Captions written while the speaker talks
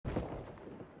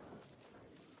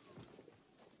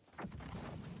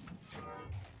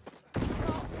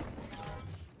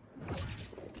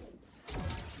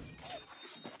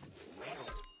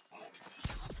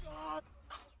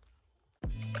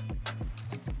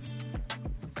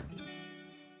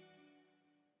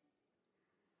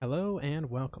Hello and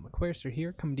welcome. Aquarister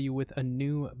here, coming to you with a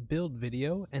new build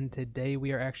video, and today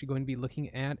we are actually going to be looking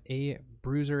at a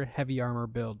Bruiser heavy armor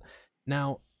build.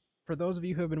 Now, for those of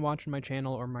you who have been watching my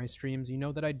channel or my streams, you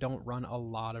know that I don't run a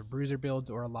lot of Bruiser builds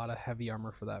or a lot of heavy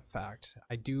armor for that fact.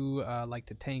 I do like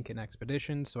to tank in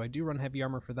expeditions, so I do run heavy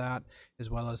armor for that, as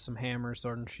well as some hammer,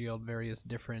 sword and shield, various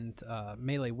different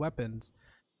melee weapons.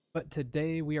 But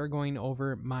today we are going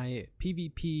over my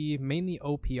PvP, mainly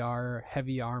OPR,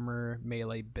 heavy armor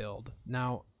melee build.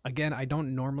 Now, again, I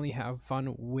don't normally have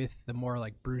fun with the more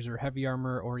like bruiser heavy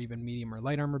armor or even medium or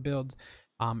light armor builds.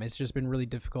 It's just been really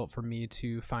difficult for me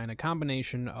to find a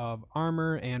combination of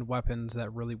armor and weapons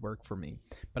that really work for me.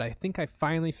 But I think I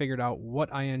finally figured out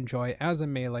what I enjoy as a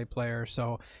melee player.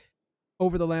 So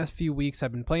over the last few weeks,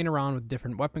 I've been playing around with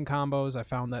different weapon combos. I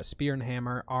found that spear and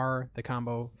hammer are the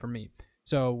combo for me.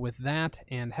 So with that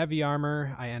and heavy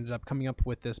armor, I ended up coming up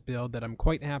with this build that I'm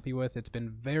quite happy with. It's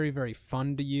been very, very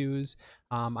fun to use.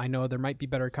 I know there might be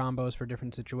better combos for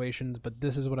different situations, but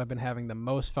this is what I've been having the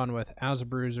most fun with as a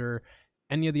bruiser.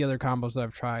 Any of the other combos that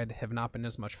I've tried have not been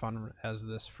as much fun as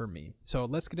this for me. So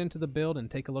let's get into the build and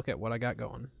take a look at what I got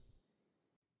going.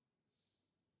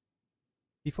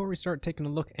 Before we start taking a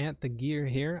look at the gear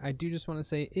here, I do just want to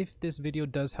say if this video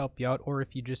does help you out or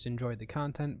if you just enjoyed the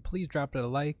content, please drop it a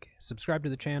like, subscribe to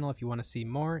the channel if you want to see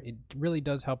more. It really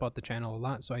does help out the channel a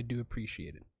lot, so I do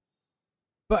appreciate it.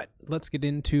 But let's get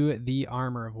into the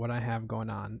armor of what I have going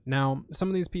on. Now, some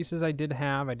of these pieces I did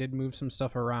move some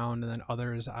stuff around, and then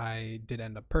others I did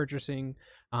end up purchasing.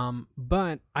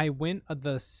 But I went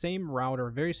the same route or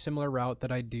a very similar route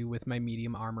that I do with my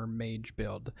medium armor mage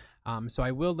build. So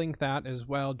I will link that as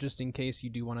well, just in case you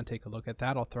do want to take a look at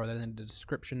that. I'll throw that in the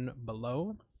description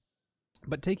below.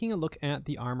 But taking a look at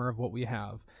the armor of what we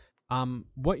have,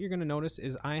 what you're going to notice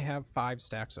is I have 5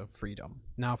 stacks of freedom.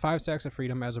 Now, 5 stacks of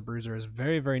freedom as a bruiser is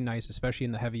very, very nice, especially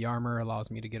in the heavy armor. It allows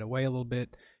me to get away a little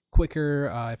bit quicker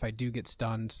if I do get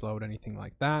stunned, slowed, anything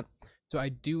like that. So I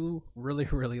do really,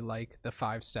 really like the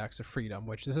 5 stacks of freedom,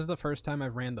 which this is the first time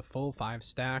I've ran the full 5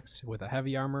 stacks with a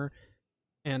heavy armor,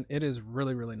 and it is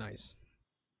really, really nice.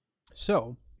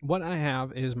 So what I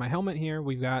have is my helmet here.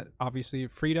 We've got obviously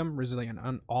freedom, resilient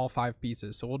on all 5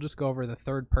 pieces. So we'll just go over the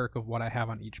third perk of what I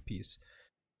have on each piece.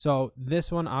 So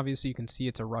this one, obviously you can see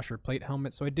it's a rusher plate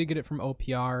helmet. So I did get it from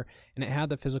OPR and it had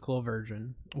the physical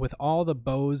version. With all the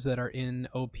bows that are in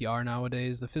OPR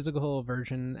nowadays, the physical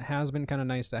version has been kind of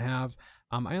nice to have.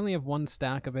 I only have 1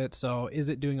 stack of it. So is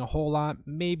it doing a whole lot?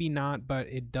 Maybe not, but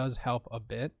it does help a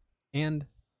bit. And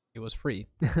it was free.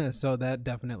 So that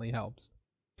definitely helps.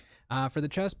 For the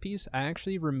chest piece, I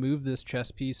actually removed this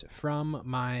chest piece from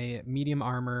my medium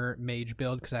armor mage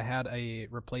build because I had a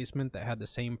replacement that had the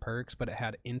same perks, but it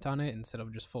had int on it instead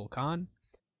of just full con.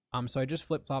 So I just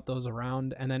flip-flopped those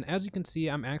around, and then as you can see,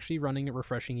 I'm actually running a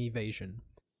refreshing evasion.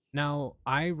 Now,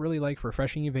 I really like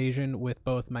refreshing evasion with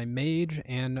both my mage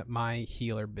and my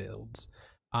healer builds.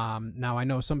 Now, I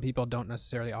know some people don't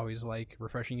necessarily always like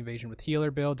refreshing evasion with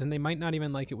healer builds, and they might not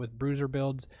even like it with bruiser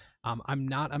builds. I'm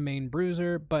not a main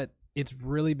bruiser, but it's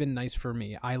really been nice for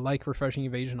me. I like refreshing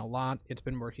evasion a lot. It's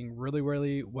been working really,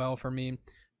 really well for me.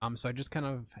 So I just kind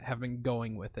of have been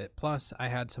going with it. Plus, I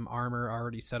had some armor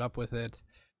already set up with it.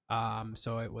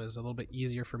 So it was a little bit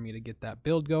easier for me to get that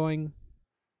build going.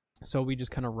 So we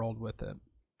just kind of rolled with it.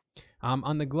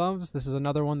 On the gloves, this is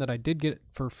another one that I did get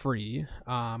for free,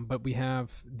 but we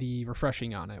have the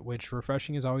refreshing on it, which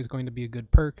refreshing is always going to be a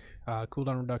good perk.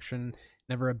 Cooldown reduction,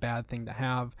 never a bad thing to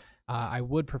have. I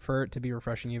would prefer it to be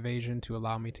refreshing evasion to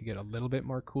allow me to get a little bit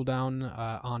more cooldown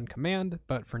on command,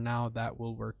 but for now that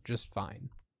will work just fine.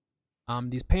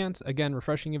 These pants, again,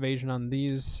 refreshing evasion on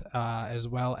these, as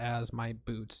well as my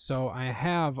boots. So I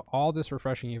have all this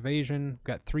refreshing evasion. We've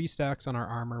got 3 stacks on our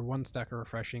armor, 1 stack of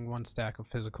refreshing, 1 stack of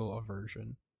physical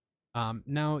aversion.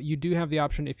 Now, you do have the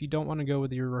option, if you don't want to go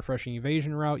with your refreshing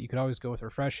evasion route, you could always go with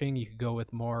refreshing. You could go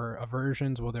with more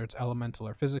aversions, whether it's elemental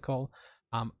or physical.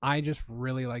 I just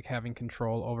really like having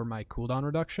control over my cooldown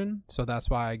reduction, so that's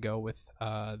why I go with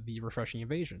the refreshing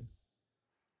evasion.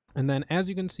 And then, as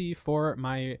you can see, for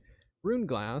my rune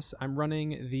glass, I'm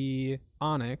running the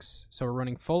onyx, so we're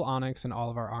running full onyx in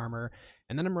all of our armor,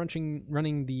 and then I'm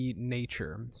running the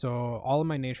nature. So all of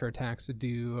my nature attacks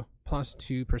do plus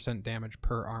 2% damage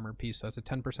per armor piece, so that's a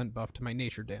 10% buff to my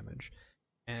nature damage.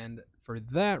 And for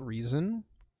that reason,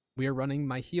 we are running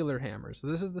my healer hammer. So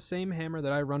this is the same hammer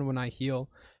that I run when I heal.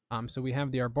 So we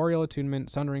have the Arboreal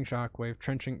Attunement, Sundering Shockwave,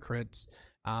 Trenchant Crits,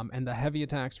 and the heavy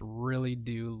attacks really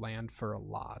do land for a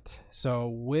lot. So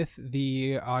with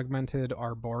the augmented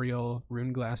Arboreal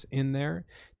Rune Glass in there,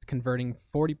 it's converting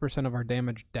 40% of our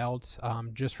damage dealt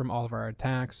just from all of our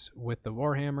attacks with the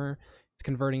Warhammer.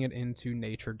 converting it into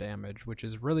nature damage, which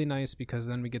is really nice because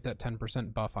then we get that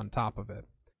 10% buff on top of it.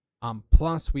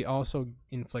 Plus, we also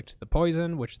inflict the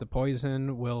poison, which the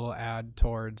poison will add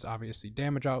towards, obviously,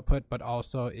 damage output, but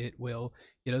also it will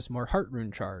get us more heart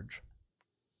rune charge.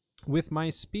 With my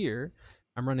spear,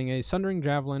 I'm running a Sundering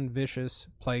Javelin, Vicious,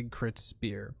 Plague Crit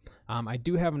Spear. I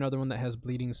do have another one that has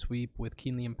Bleeding Sweep with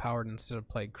Keenly Empowered instead of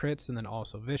Plague Crits, and then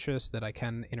also Vicious that I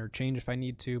can interchange if I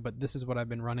need to, but this is what I've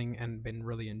been running and been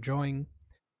really enjoying.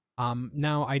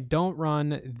 Now, I don't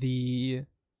run the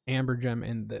Amber Gem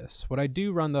in this. What I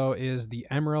do run, though, is the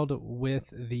Emerald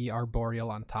with the Arboreal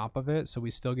on top of it, so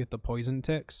we still get the poison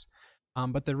ticks.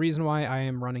 But the reason why I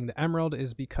am running the Emerald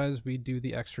is because we do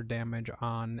the extra damage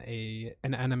on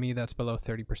an enemy that's below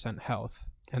 30% health.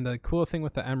 And the cool thing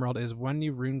with the Emerald is when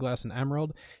you Rune Glass an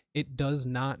Emerald, it does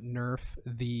not nerf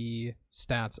the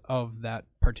stats of that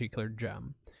particular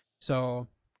gem. So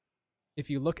if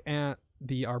you look at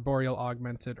the Arboreal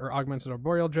Augmented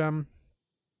Arboreal Gem,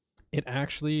 it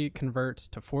actually converts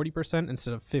to 40%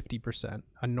 instead of 50%.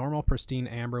 A normal pristine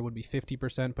amber would be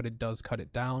 50%, but it does cut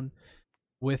it down.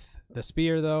 With the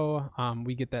spear, though,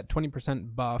 we get that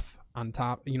 20% buff on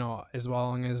top, as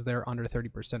long as they're under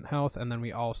 30% health, and then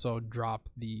we also drop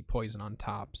the poison on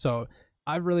top. So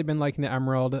I've really been liking the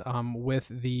Emerald. With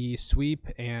the sweep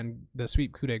and the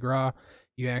sweep coup de grace,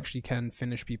 you actually can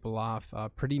finish people off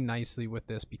pretty nicely with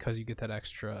this because you get that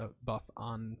extra buff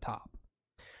on top.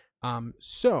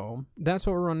 So that's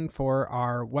what we're running for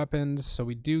our weapons. So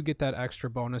we do get that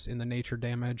extra bonus in the nature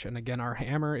damage, and again, our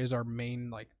hammer is our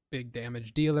main big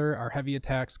damage dealer. Our heavy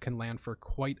attacks can land for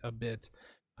quite a bit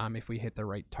if we hit the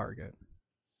right target.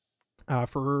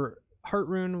 For Heart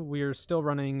Rune, we're still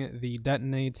running the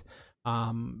Detonate.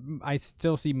 I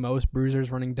still see most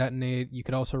bruisers running Detonate. You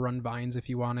could also run Vines if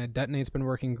you wanted. Detonate's been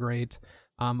working great.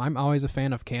 I'm always a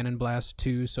fan of Cannon Blast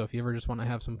too, so if you ever just want to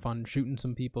have some fun shooting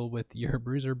some people with your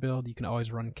bruiser build, you can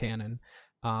always run Cannon.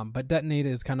 But Detonate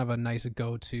is kind of a nice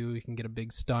go-to. You can get a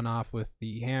big stun off with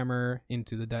the hammer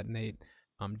into the Detonate,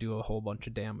 do a whole bunch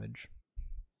of damage.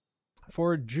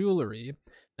 For jewelry,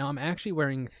 now I'm actually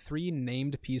wearing 3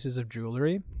 named pieces of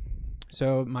jewelry.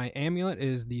 So my amulet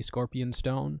is the Scorpion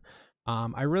Stone.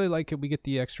 I really like it. We get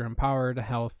the extra empowered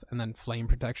health and then flame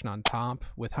protection on top.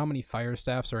 With how many fire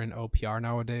staffs are in OPR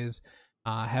nowadays,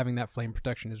 having that flame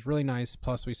protection is really nice.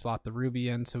 Plus we slot the ruby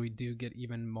in, so we do get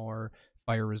even more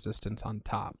fire resistance on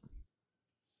top.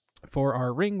 For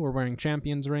our ring, we're wearing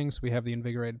Champion's Rings. We have the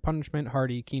Invigorated Punishment,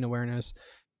 Hardy, Keen Awareness.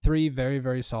 3 very,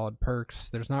 very solid perks.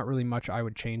 There's not really much I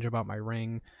would change about my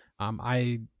ring.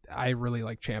 I really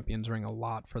like Champion's Ring a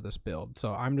lot for this build,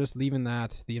 so I'm just leaving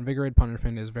that. The Invigorated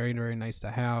Punishment is very, very nice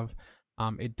to have.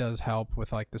 It does help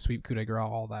with the sweep coup de grace,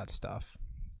 all that stuff.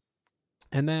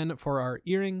 And then for our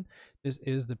earring, this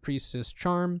is the Priestess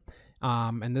Charm.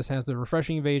 And this has the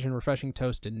Refreshing Evasion, Refreshing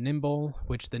Toast, and Nimble,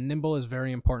 which the Nimble is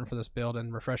very important for this build,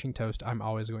 and Refreshing Toast I'm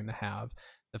always going to have.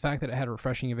 The fact that it had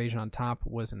Refreshing Evasion on top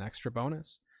was an extra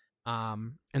bonus.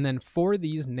 And then for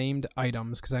these named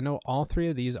items, because I know all 3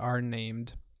 of these are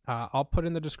named, I'll put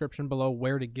in the description below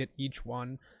where to get each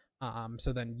one,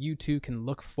 so then you too can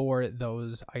look for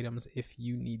those items if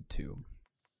you need to.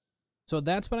 So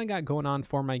that's what I got going on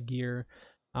for my gear.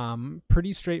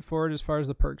 Pretty straightforward as far as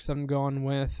the perks I'm going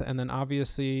with, and then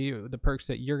obviously the perks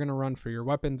that you're going to run for your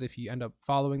weapons if you end up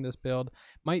following this build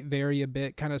might vary a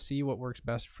bit, kind of see what works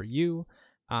best for you.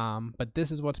 But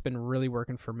this is what's been really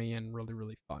working for me and really,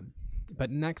 really fun. But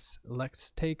next,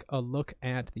 let's take a look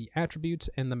at the attributes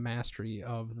and the mastery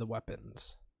of the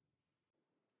weapons.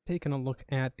 Taking a look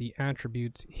at the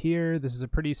attributes here, this is a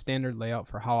pretty standard layout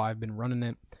for how I've been running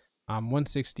it.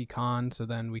 160 con, so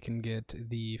then we can get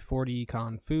the 40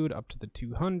 con food up to the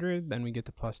 200, then we get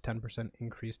the plus 10%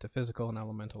 increase to physical and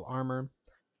elemental armor.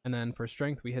 And then for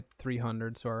strength, we hit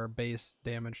 300, so our base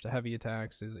damage to heavy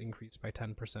attacks is increased by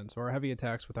 10%. So our heavy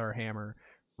attacks with our hammer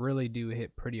really do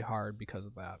hit pretty hard because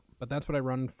of that. But that's what I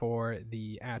run for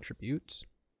the attributes.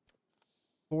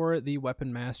 For the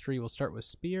weapon mastery, we'll start with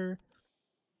Spear.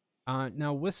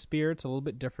 Now with Spear, it's a little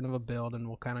bit different of a build, and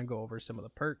we'll kind of go over some of the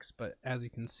perks. But as you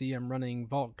can see, I'm running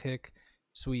Vault Kick,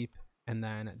 Sweep, and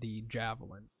then the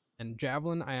Javelin. And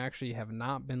Javelin, I actually have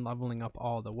not been leveling up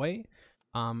all the way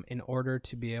in order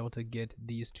to be able to get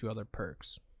these 2 other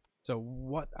perks. So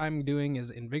what I'm doing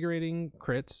is Invigorating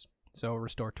Crits, so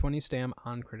restore 20 stam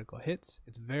on critical hits.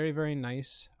 It's very, very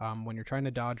nice when you're trying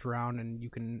to dodge around and you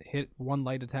can hit 1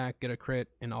 light attack, get a crit,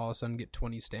 and all of a sudden get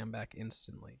 20 stam back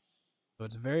instantly. So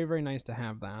it's very, very nice to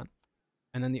have that.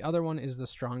 And then the other one is the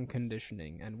strong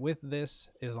conditioning. And with this,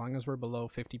 as long as we're below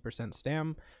 50%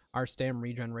 stam, our stam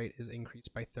regen rate is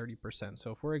increased by 30%.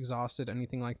 So if we're exhausted,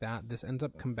 anything like that, this ends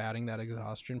up combating that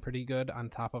exhaustion pretty good, on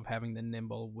top of having the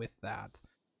nimble with that.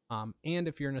 And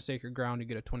if you're in a sacred ground, you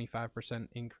get a 25%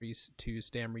 increase to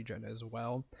stam regen as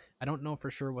well. I don't know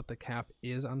for sure what the cap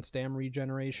is on stam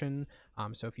regeneration.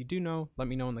 So if you do know, let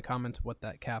me know in the comments what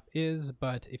that cap is.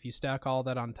 But if you stack all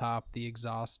that on top, the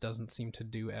exhaust doesn't seem to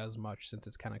do as much, since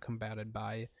it's kind of combated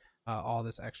by all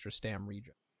this extra stam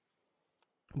regen.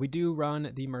 We do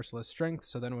run the Merciless Strength,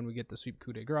 so then when we get the Sweep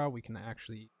Coup de Grace, we can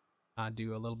actually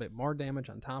do a little bit more damage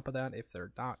on top of that if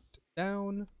they're knocked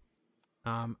down.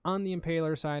 On the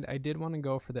Impaler side, I did want to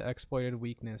go for the Exploited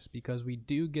Weakness, because we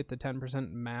do get the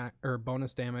 10%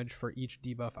 bonus damage for each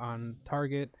debuff on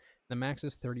target. The max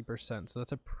is 30%, so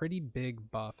that's a pretty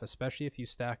big buff, especially if you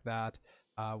stack that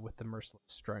with the Merciless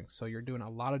Strength. So you're doing a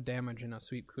lot of damage in a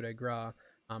Sweep Coup de Grace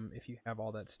if you have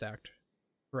all that stacked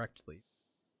correctly.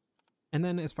 And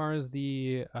then as far as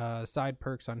the side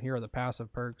perks on here, or the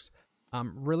passive perks,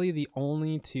 really the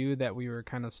only two that we were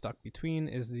kind of stuck between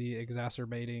is the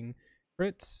Exacerbating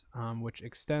Crits, which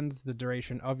extends the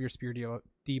duration of your spear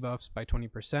debuffs by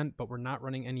 20%, but we're not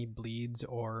running any bleeds,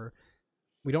 or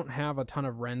we don't have a ton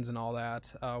of rends and all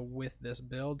that with this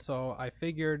build. So I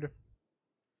figured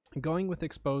going with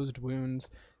Exposed Wounds,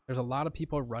 there's a lot of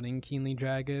people running Keenly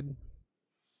Jagged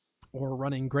or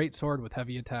running Greatsword with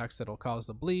heavy attacks that'll cause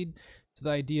the bleed. So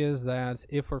the idea is that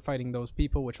if we're fighting those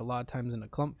people, which a lot of times in a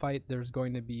clump fight, there's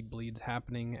going to be bleeds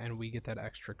happening and we get that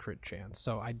extra crit chance.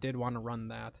 So I did want to run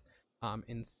that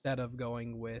instead of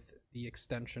going with the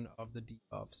extension of the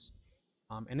debuffs.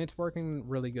 And it's working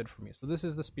really good for me. So this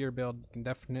is the spear build. You can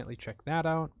definitely check that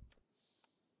out.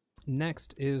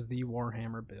 Next is the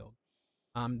Warhammer build.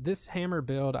 This hammer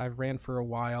build I've ran for a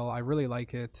while. I really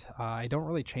like it. I don't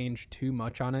really change too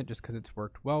much on it just because it's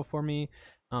worked well for me.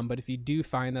 But if you do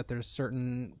find that there's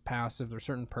certain passives or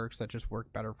certain perks that just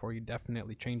work better for you,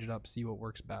 definitely change it up, see what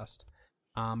works best.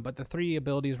 But the three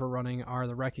abilities we're running are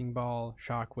the Wrecking Ball,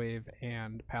 Shockwave,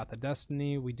 and Path of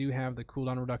Destiny. We do have the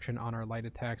cooldown reduction on our light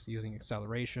attacks using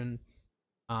Acceleration.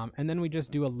 And then we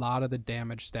just do a lot of the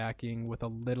damage stacking with a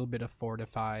little bit of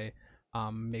Fortify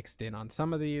mixed in on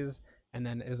some of these. And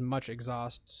then as much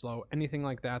Exhaust, Slow, anything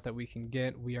like that that we can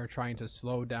get, we are trying to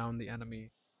slow down the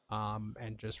enemy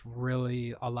and just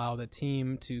really allow the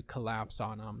team to collapse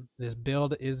on them. This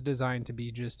build is designed to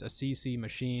be just a CC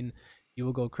machine. You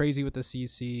will go crazy with the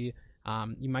CC.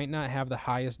 You might not have the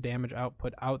highest damage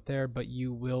output out there, but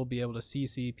you will be able to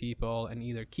CC people and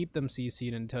either keep them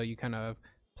CC'd until you kind of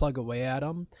plug away at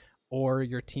them, or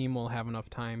your team will have enough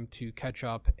time to catch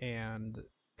up and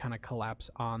kind of collapse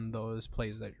on those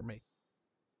plays that you're making.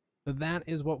 So that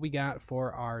is what we got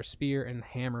for our spear and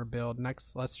hammer build.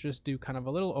 Next, let's just do kind of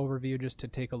a little overview just to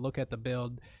take a look at the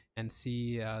build and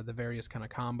see the various kind of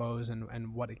combos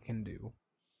and what it can do.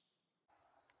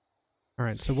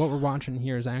 Alright, so what we're watching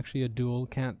here is actually a duel.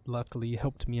 Cat luckily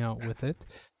helped me out with it.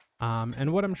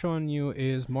 And what I'm showing you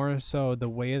is more so the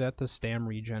way that the stam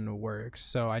regen works.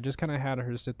 So I just kind of had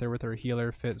her sit there with her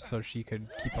healer fit so she could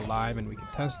keep alive and we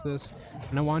could test this.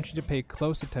 And I want you to pay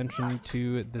close attention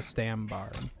to the stam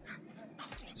bar.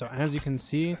 So as you can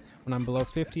see, when I'm below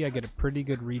 50, I get a pretty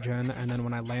good regen, and then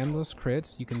when I land those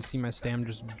crits, you can see my stam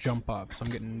just jump up. So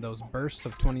I'm getting those bursts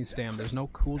of 20 stam. There's no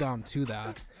cooldown to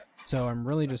that. So I'm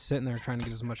really just sitting there trying to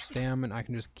get as much stam, and I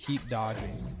can just keep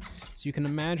dodging. So you can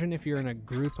imagine if you're in a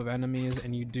group of enemies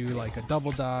and you do like a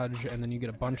double dodge, and then you get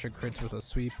a bunch of crits with a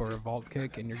sweep or a vault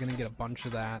kick, and you're going to get a bunch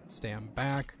of that stam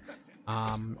back.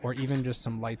 Or even just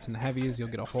some lights and heavies, you'll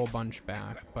get a whole bunch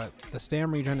back. But the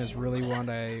stam regen is really what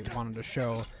I wanted to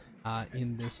show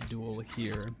in this duel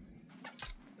here.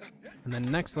 And then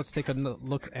next, let's take a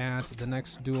look at the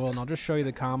next duel, and I'll just show you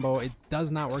the combo. It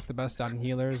does not work the best on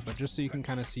healers, but just so you can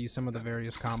kind of see some of the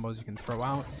various combos you can throw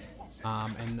out.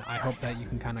 And I hope that you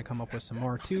can kind of come up with some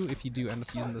more too if you do end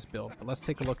up using this build. But let's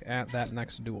take a look at that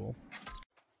next duel.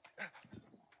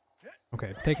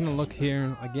 Okay, taking a look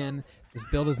here, again, this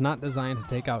build is not designed to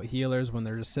take out healers when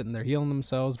they're just sitting there healing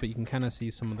themselves, but you can kind of see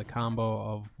some of the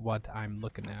combo of what I'm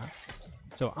looking at.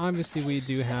 So obviously we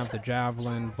do have the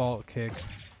Javelin, Vault Kick,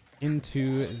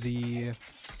 into the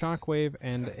Shockwave,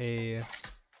 and a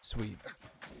Sweep.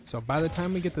 So by the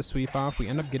time we get the Sweep off, we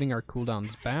end up getting our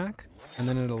cooldowns back, and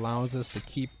then it allows us to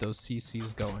keep those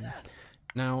CCs going.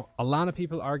 Now, a lot of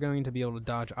people are going to be able to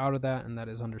dodge out of that, and that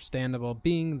is understandable,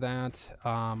 being that,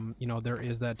 you know, there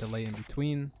is that delay in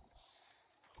between.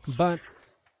 But,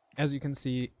 as you can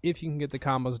see, if you can get the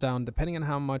combos down, depending on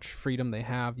how much freedom they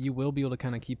have, you will be able to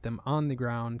kind of keep them on the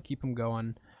ground, keep them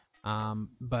going.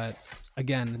 But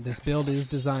again, this build is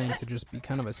designed to just be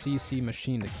kind of a CC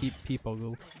machine to keep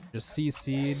people just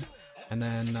CC'd, and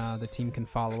then the team can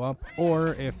follow up.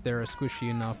 Or if they're a squishy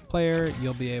enough player,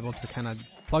 you'll be able to kind of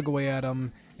plug away at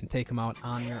them and take them out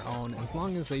on your own, as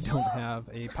long as they don't have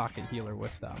a pocket healer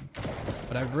with them.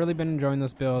 But I've really been enjoying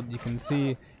this build. You can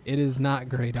see it is not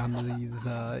great on these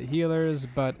healers,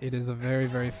 but it is a very,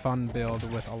 very fun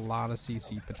build with a lot of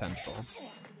CC potential.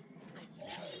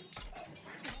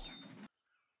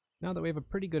 Now that we have a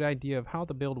pretty good idea of how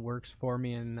the build works for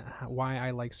me and why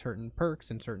I like certain perks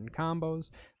and certain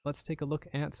combos, let's take a look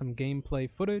at some gameplay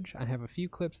footage. I have a few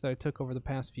clips that I took over the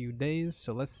past few days,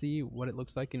 so let's see what it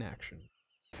looks like in action.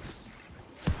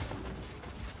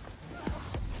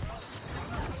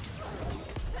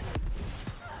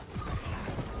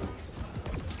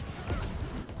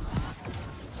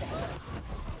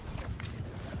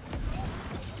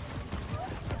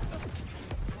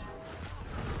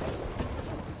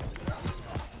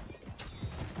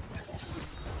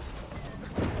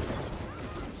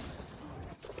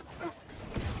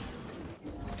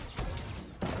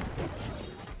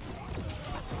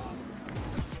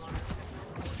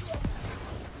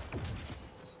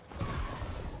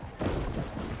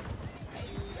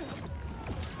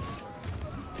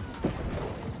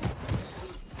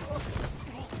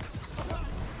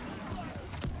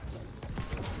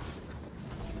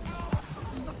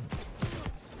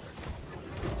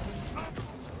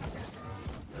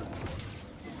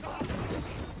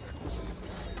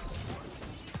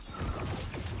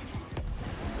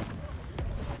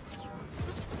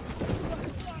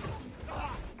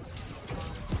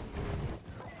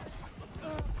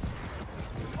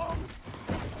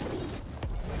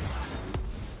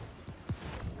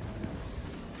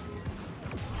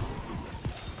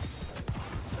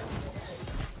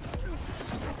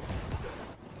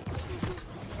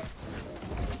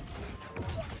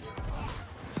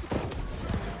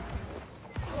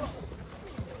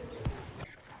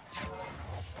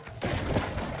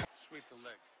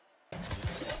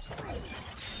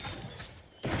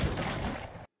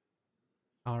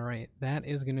 Alright, that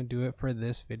is going to do it for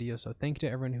this video, so thank you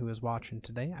to everyone who is watching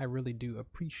today. I really do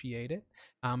appreciate it.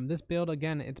 This build,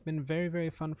 again, it's been very, very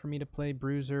fun for me to play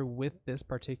Bruiser with this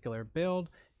particular build,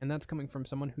 and that's coming from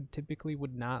someone who typically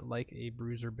would not like a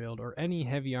Bruiser build, or any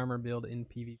heavy armor build in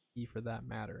PvP for that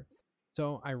matter.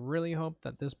 So I really hope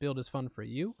that this build is fun for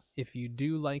you. If you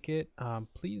do like it,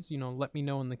 please, let me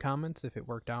know in the comments if it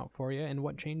worked out for you, and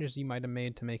what changes you might have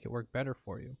made to make it work better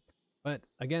for you. But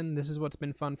again, this is what's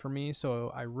been fun for me,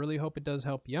 so I really hope it does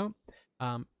help you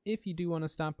out. If you do want to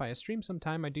stop by a stream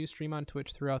sometime, I do stream on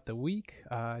Twitch throughout the week.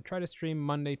 I try to stream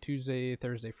Monday, Tuesday,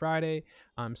 Thursday, Friday,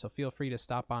 so feel free to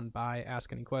stop on by,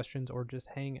 ask any questions, or just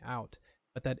hang out.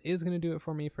 But that is going to do it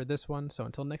for me for this one, so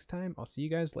until next time, I'll see you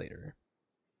guys later.